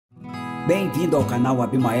Bem-vindo ao canal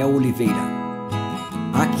Abimael Oliveira.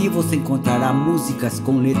 Aqui você encontrará músicas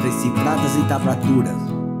com letras cifradas e tablaturas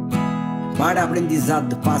para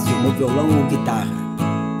aprendizado fácil no violão ou guitarra.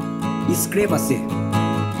 Inscreva-se,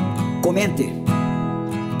 comente,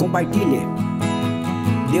 compartilhe,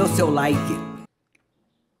 dê o seu like.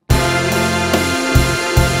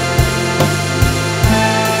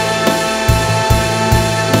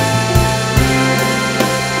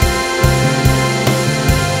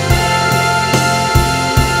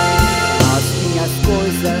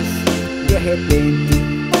 De repente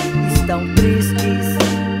estão tristes,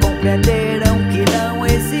 compreenderam que não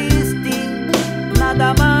existe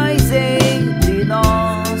nada mais entre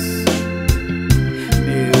nós.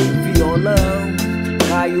 Meu violão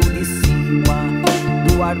caiu de cima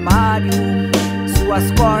do armário,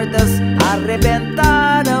 suas cordas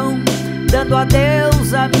arrebentaram, dando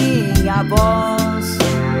adeus à minha voz.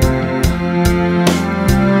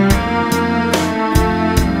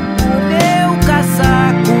 O meu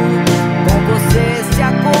casaco você se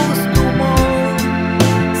acostumou,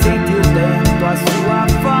 sentiu tanto a sua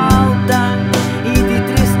falta e de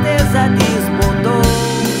tristeza desbordou.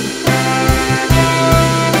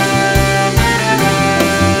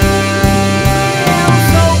 Eu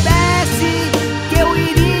soubesse que eu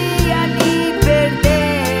iria me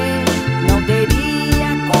perder, não teria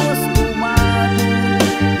acostumado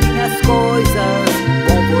minhas coisas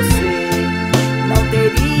com você, não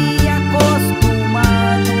teria acostumado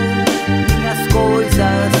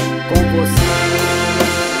coisas com você.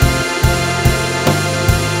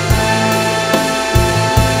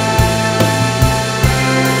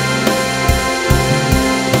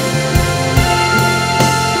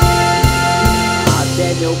 Até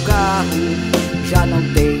meu carro já não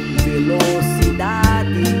tem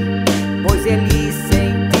velocidade, pois ele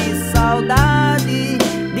sente saudade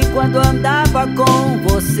de quando andava com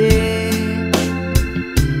você.